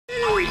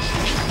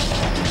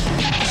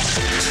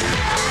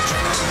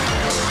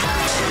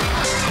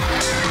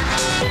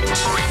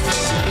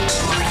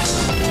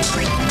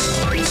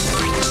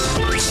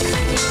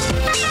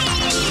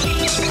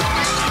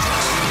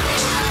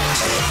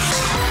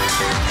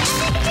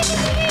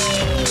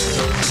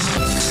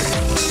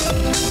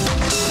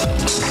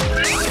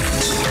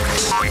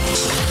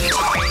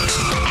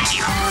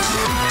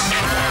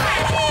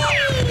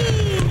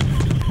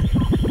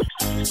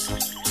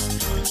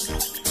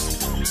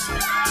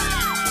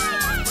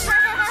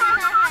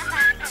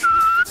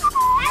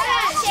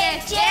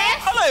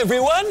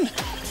Everyone.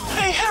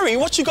 Hey, Harry,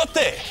 what you got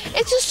there?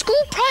 It's a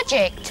school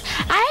project.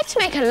 I had to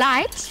make a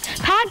light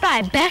powered by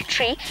a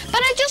battery,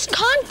 but I just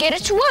can't get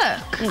it to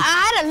work.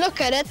 I had a look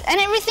at it, and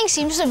everything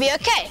seems to be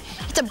okay.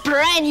 It's a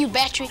brand new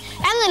battery,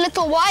 and the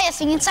little wire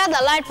thing inside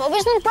the light bulb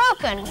isn't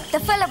broken. The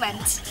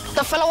filament.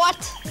 The what?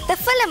 The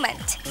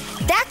filament.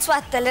 That's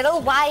what the little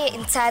wire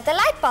inside the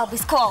light bulb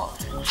is called.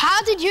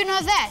 How did you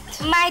know that?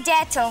 My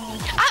dad told me.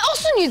 I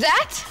also knew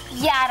that.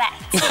 Yeah,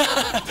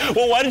 right.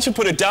 Well, why don't you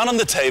put it down on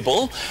the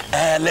table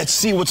and let's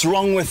see what's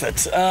wrong with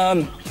it.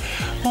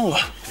 Oh,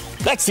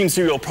 that seems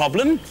to be your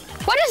problem.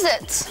 What is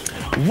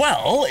it?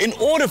 Well, in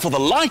order for the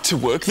light to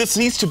work, this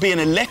needs to be an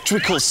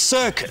electrical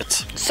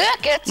circuit.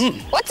 Circuit?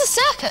 What's a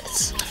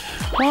circuit?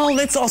 Well,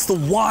 let's ask the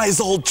wise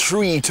old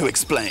tree to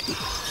explain.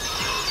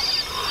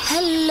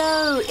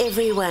 Hello,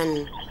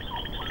 everyone.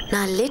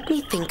 Now, let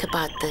me think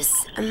about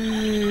this.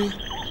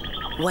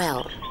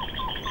 Well,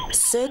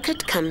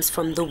 circuit comes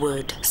from the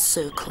word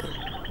circle.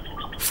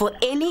 For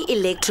any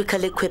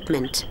electrical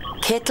equipment,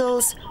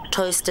 kettles,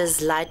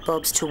 toasters, light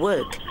bulbs to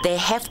work, they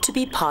have to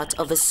be part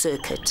of a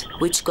circuit,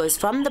 which goes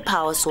from the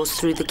power source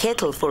through the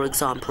kettle, for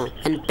example,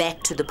 and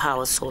back to the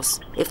power source.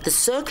 If the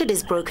circuit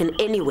is broken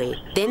anyway,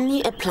 then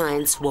the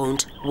appliance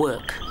won't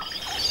work.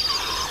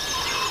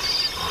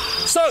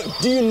 So,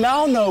 do you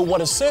now know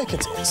what a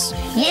circuit is?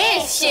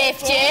 Yes,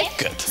 Chef Jeff.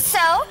 Good.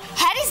 So,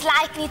 Harry's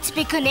light needs to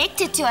be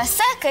connected to a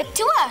circuit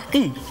to work.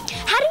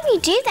 How do we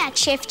do that,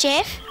 Chef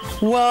Jeff?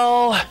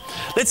 Well,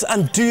 let's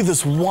undo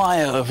this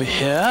wire over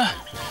here.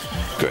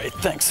 Great,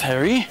 thanks,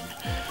 Harry.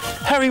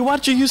 Harry, why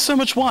did you use so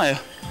much wire?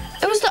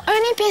 It was the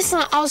only piece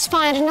that I was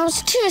fine and I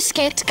was too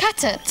scared to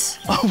cut it.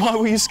 Why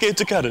were you scared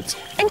to cut it?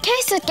 In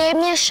case it gave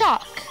me a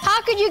shock.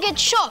 How could you get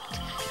shocked?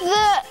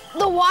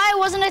 The wire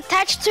wasn't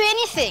attached to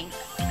anything.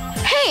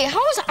 Hey, how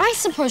was I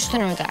supposed to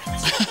know that?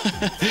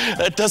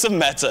 It doesn't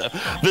matter.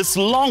 This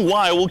long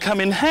wire will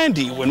come in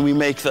handy when we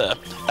make the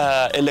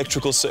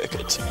electrical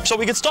circuit. Shall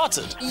we get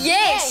started?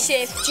 Yes,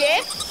 Chef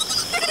Jeff.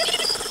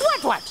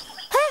 What?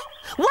 Huh?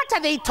 What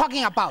are they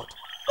talking about?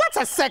 What's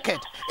a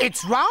circuit?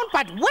 It's round,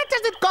 but where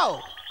does it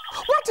go?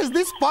 What is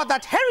this board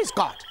that Harry's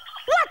got?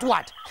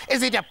 What?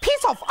 Is it a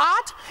piece of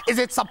art? Is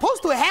it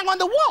supposed to hang on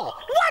the wall?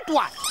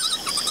 What?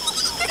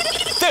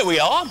 There we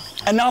are.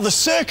 And now the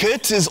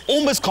circuit is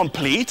almost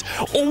complete.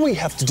 All we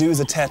have to do is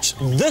attach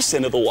this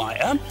end of the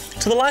wire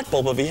to the light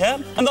bulb over here,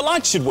 and the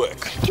light should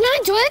work. Can I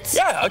do it?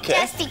 Yeah, okay.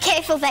 Just be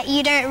careful that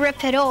you don't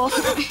rip it off.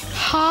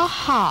 Ha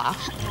ha.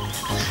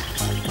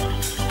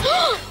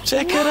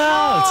 Check it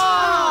out.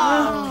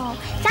 Oh,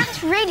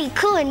 that's really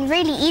cool and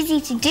really easy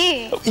to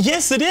do.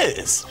 Yes, it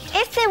is.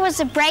 If there was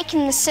a break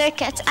in the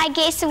circuit, I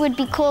guess it would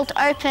be called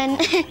open.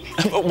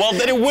 Well,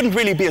 then it wouldn't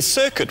really be a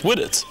circuit, would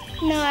it?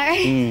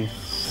 No.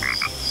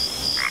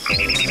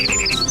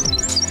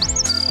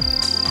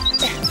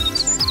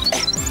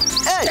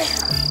 Hey!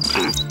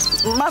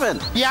 Marvin.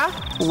 Yeah?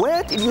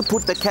 Where did you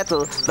put the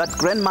kettle that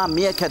Grandma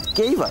Meerkat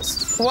gave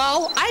us?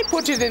 Well, I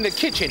put it in the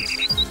kitchen.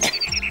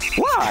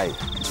 Why?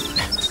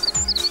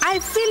 I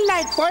feel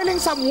like boiling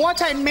some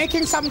water and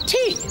making some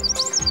tea.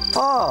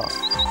 Oh,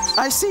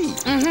 I see.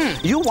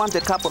 You want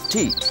a cup of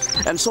tea,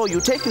 and so you're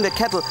taking the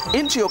kettle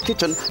into your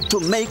kitchen to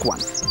make one.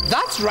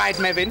 That's right,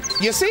 Mervin.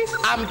 You see,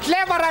 I'm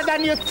cleverer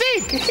than you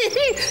think.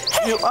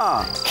 You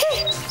are?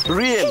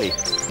 Really?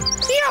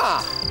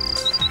 Yeah.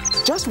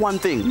 Just one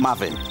thing,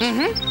 Marvin.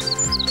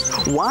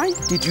 Why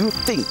did you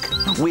think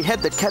we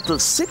had the kettle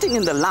sitting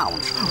in the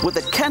lounge with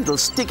a candle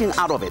sticking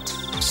out of it?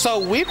 So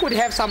we could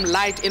have some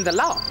light in the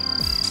lounge.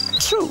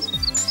 True.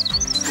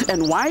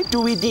 And why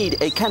do we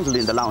need a candle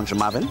in the lounge,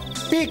 Marvin?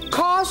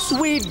 Because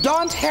we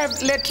don't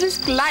have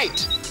electric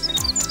light.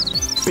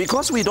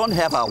 Because we don't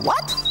have a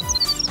what?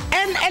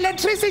 An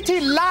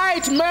electricity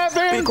light,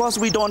 Mervin. Because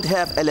we don't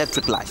have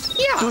electric light.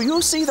 Yeah. Do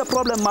you see the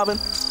problem, Marvin?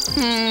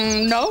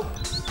 No.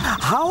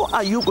 How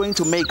are you going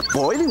to make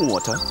boiling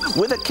water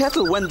with a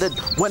kettle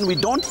when we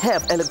don't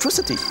have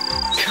electricity?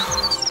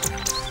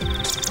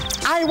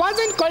 I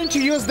wasn't going to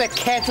use the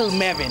kettle,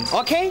 Mervin,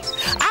 okay?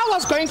 I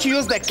was going to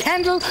use the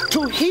candle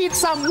to heat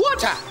some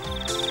water.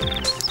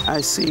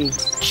 I see.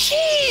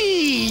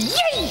 Gee!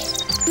 Yay!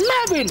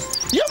 Mervin,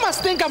 you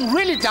must think I'm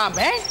really dumb,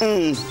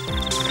 eh?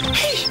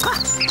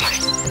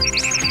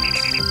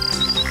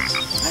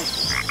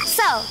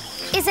 So,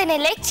 is an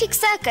electric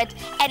circuit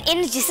an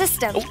energy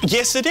system? Oh,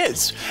 yes, it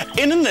is.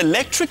 In an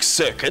electric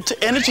circuit,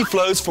 energy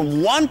flows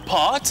from one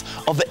part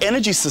of the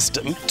energy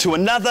system to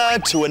another,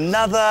 to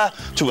another,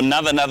 to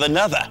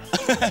another.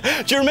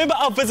 Do you remember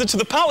our visit to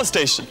the power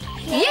station?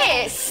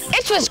 Yes,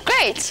 it was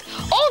great.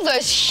 All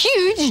those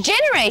huge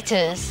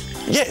generators.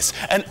 Yes,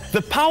 and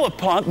the power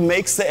plant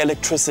makes the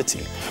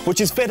electricity,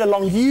 which is fed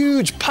along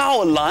huge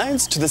power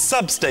lines to the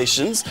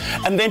substations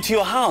and then to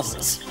your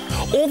houses.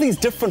 All these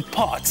different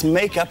parts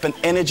make up an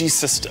energy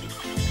system.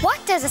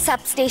 What does a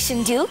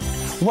substation do?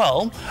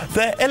 Well,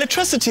 the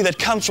electricity that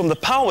comes from the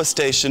power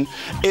station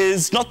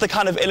is not the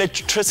kind of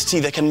electricity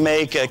that can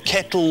make a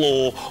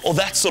kettle or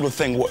that sort of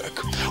thing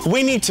work.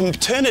 We need to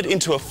turn it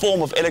into a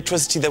form of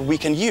electricity that we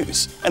can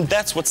use, and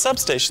that's what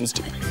substations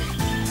do.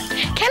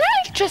 Can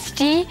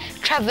electricity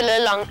travel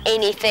along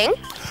anything?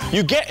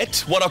 You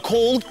get what are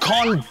called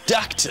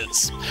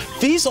conductors.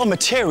 These are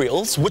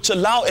materials which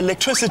allow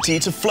electricity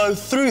to flow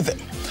through them,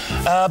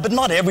 but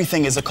not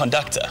everything is a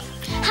conductor.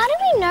 How do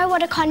we know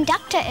what a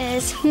conductor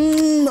is?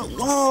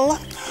 Well,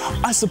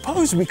 I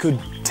suppose we could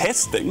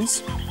test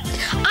things.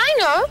 I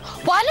know.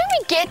 Why don't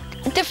we get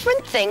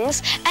different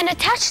things and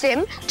attach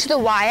them to the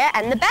wire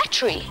and the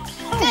battery?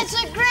 That's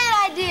a great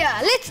idea.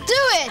 Let's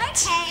do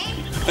it.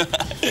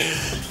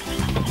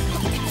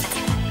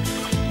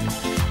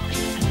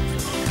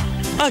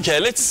 Okay,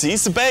 let's see.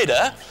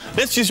 Zubeida,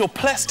 let's use your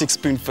plastic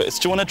spoon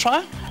first. Do you want to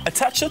try?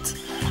 Attach it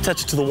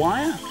to the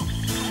wire.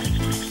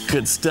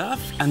 Good stuff.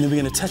 And then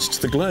we're going to attach it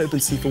to the globe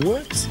and see if it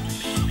works.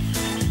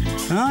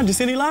 Ah, do you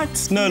see any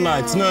lights? No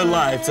lights, no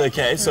lights.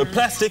 Okay, so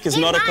plastic is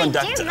not a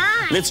conductor.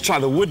 Let's try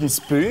the wooden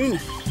spoon.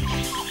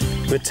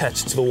 We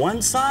attach it to the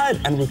one side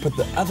and we put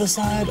the other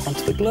side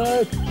onto the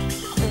globe.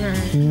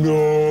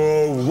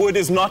 No, wood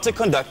is not a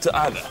conductor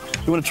either.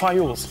 You want to try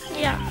yours?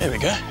 Yeah. There we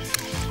go.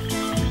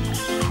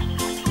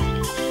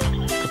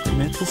 Put the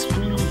metal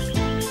spoon.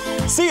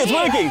 See, it's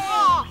working.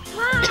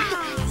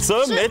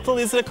 So metal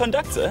is a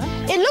conductor?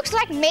 It looks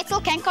like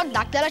metal can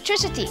conduct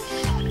electricity,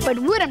 but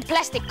wood and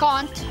plastic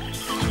can't.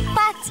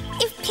 But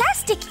if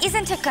plastic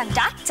isn't a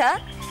conductor,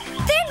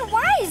 then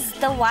why is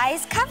the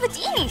wires covered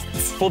in it?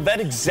 For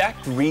that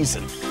exact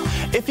reason.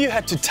 If you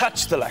had to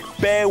touch the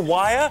bare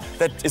wire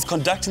that is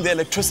conducting the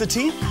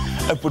electricity,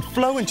 it would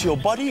flow into your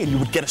body and you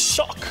would get a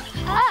shock.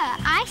 Ah,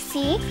 I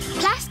see.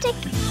 Plastic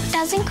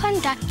doesn't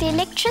conduct the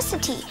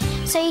electricity,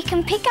 so you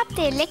can pick up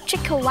the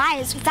electrical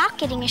wires without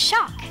getting a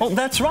shock. Well,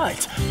 that's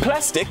right.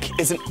 Plastic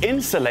is an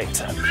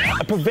insulator.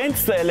 It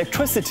prevents the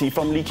electricity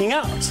from leaking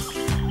out.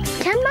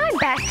 Can my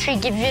battery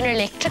give you an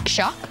electric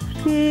shock?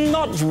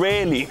 Not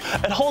really.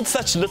 It holds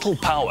such little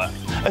power.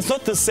 It's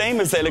not the same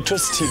as the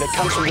electricity that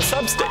comes from the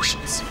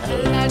substations.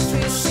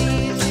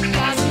 Electricity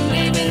doesn't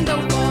live in the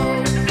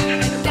world.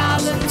 It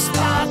doesn't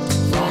start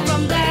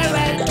from there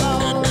at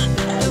all.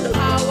 The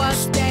power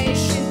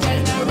station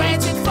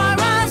generates it for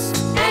us,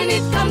 and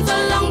it comes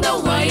along the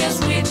wires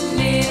with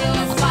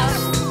little fuss.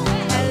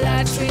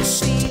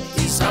 Electricity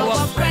is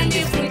our friend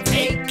if we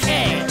take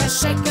care. A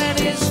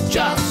second is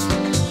just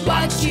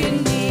what you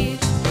need.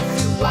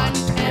 If you want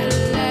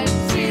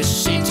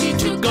electricity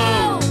to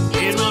go,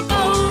 it will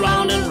go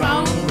round and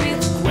round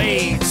with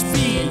great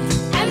speed.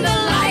 And the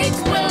light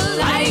will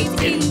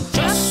light in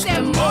just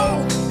a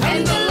mo.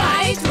 And the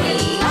light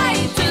will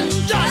light in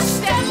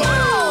just a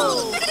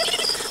mo.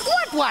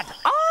 What?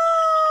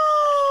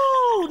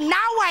 Oh,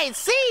 now I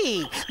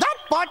see. That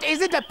pot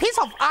isn't a piece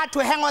of art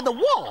to hang on the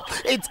wall.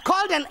 It's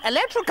called an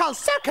electrical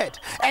circuit,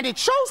 and it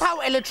shows how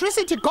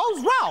electricity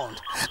goes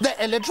round. The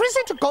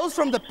electricity goes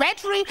from the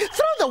battery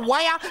through the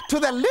wire to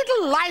the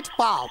little light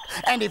bulb.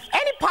 And if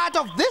any part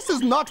of this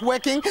is not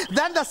working,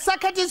 then the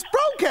circuit is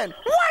broken.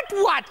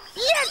 What?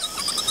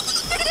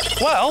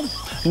 Yes! Well,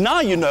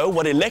 now you know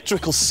what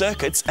electrical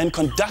circuits and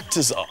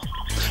conductors are.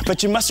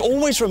 But you must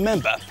always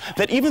remember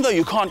that even though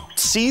you can't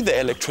see the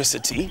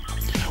electricity,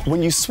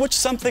 when you switch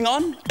something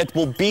on, it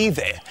will be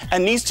there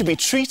and needs to be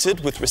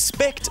treated with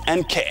respect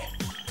and care.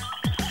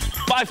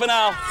 Bye for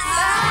now.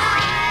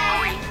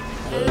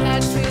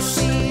 Electricity